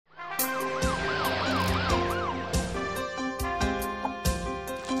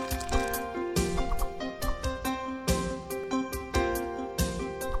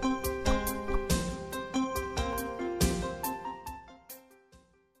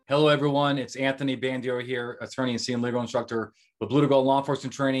Hello, everyone. It's Anthony Bandiero here, attorney and senior legal instructor with Blue to Gold Law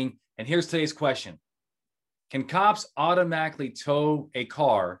Enforcement Training. And here's today's question. Can cops automatically tow a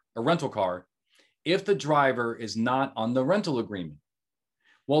car, a rental car, if the driver is not on the rental agreement?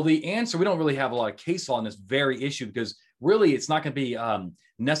 Well, the answer, we don't really have a lot of case law on this very issue because really it's not going to be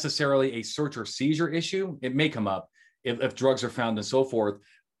necessarily a search or seizure issue. It may come up if drugs are found and so forth,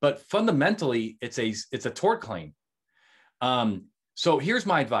 but fundamentally it's a tort claim. So here's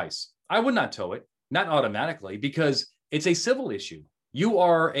my advice. I would not tow it, not automatically, because it's a civil issue. You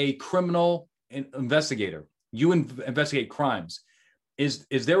are a criminal investigator. You investigate crimes. Is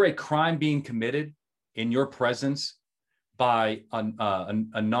there a crime being committed in your presence by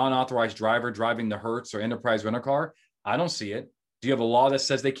a non-authorized driver driving the Hertz or Enterprise rental car? I don't see it. Do you have a law that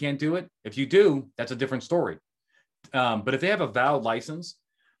says they can't do it? If you do, that's a different story. But if they have a valid license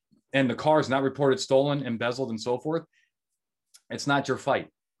and the car is not reported stolen, embezzled, and so forth, it's not your fight,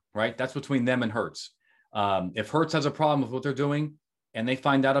 right? That's between them and Hertz. If Hertz has a problem with what they're doing and they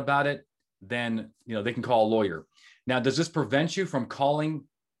find out about it, then they can call a lawyer. Now, does this prevent you from calling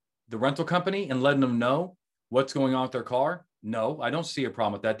the rental company and letting them know what's going on with their car? No, I don't see a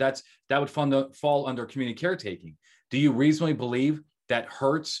problem with that. That would fall under community caretaking. Do you reasonably believe that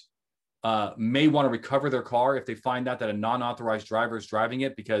Hertz may want to recover their car if they find out that a non-authorized driver is driving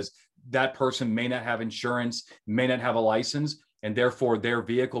it because that person may not have insurance, may not have a license, and therefore their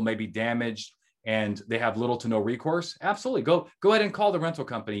vehicle may be damaged and they have little to no recourse? Absolutely. Go ahead and call the rental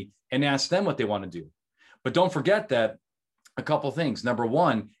company and ask them what they want to do. But don't forget that a couple of things. Number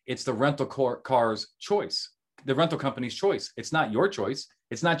one, it's the rental car's choice, the rental company's choice. It's not your choice.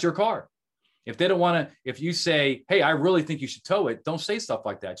 It's not your car. If they don't want to, if you say, hey, I really think you should tow it, don't say stuff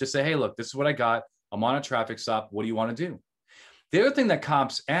like that. Just say, hey, look, this is what I got. I'm on a traffic stop. What do you want to do? The other thing that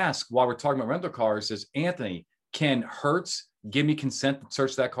cops ask while we're talking about rental cars is, Anthony, can Hertz give me consent to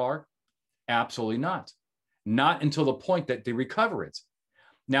search that car? Absolutely not. Not until the point that they recover it.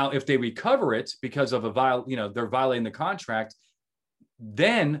 Now, if they recover it because of they're violating the contract,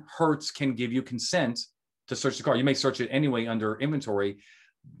 then Hertz can give you consent to search the car. You may search it anyway under inventory,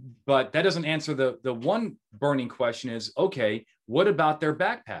 but that doesn't answer the one burning question is, okay, what about their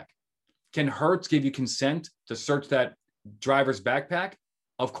backpack? Can Hertz give you consent to search that driver's backpack?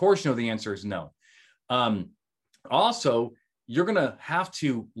 Of course, the answer is no. Also, you're going to have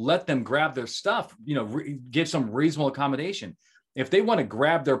to let them grab their stuff, give some reasonable accommodation. If they want to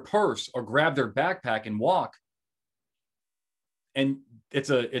grab their purse or grab their backpack and walk, and it's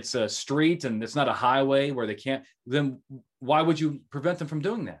a street and it's not a highway where they can't, then why would you prevent them from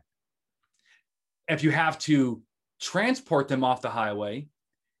doing that? If you have to transport them off the highway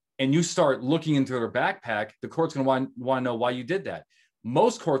and you start looking into their backpack, the court's going to want to know why you did that.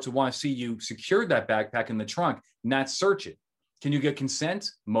 Most courts would want to see you secure that backpack in the trunk, not search it. Can you get consent?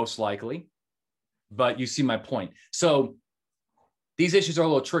 Most likely, but you see my point. So these issues are a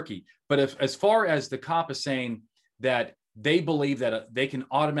little tricky, but as far as the cop is saying that they believe that they can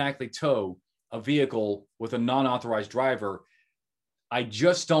automatically tow a vehicle with a non-authorized driver, I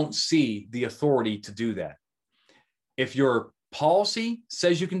just don't see the authority to do that. If your policy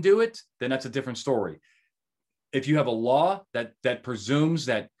says you can do it, then that's a different story. If you have a law that presumes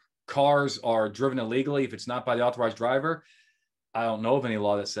that cars are driven illegally, if it's not by the authorized driver, I don't know of any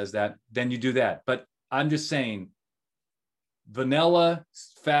law that says that, then you do that. But I'm just saying, vanilla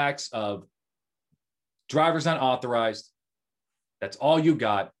facts of drivers not authorized, that's all you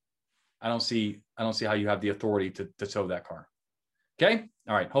got. I don't see how you have the authority to tow that car. Okay?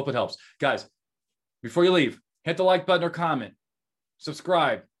 All right. Hope it helps. Guys, before you leave, hit the like button or comment,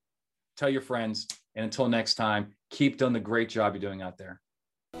 subscribe, tell your friends, and until next time, keep doing the great job you're doing out there.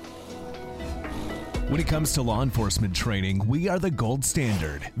 When it comes to law enforcement training, we are the gold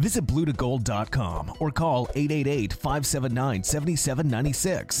standard. Visit bluetogold.com or call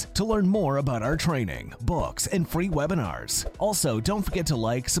 888-579-7796 to learn more about our training, books, and free webinars. Also, don't forget to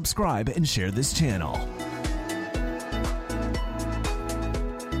like, subscribe, and share this channel.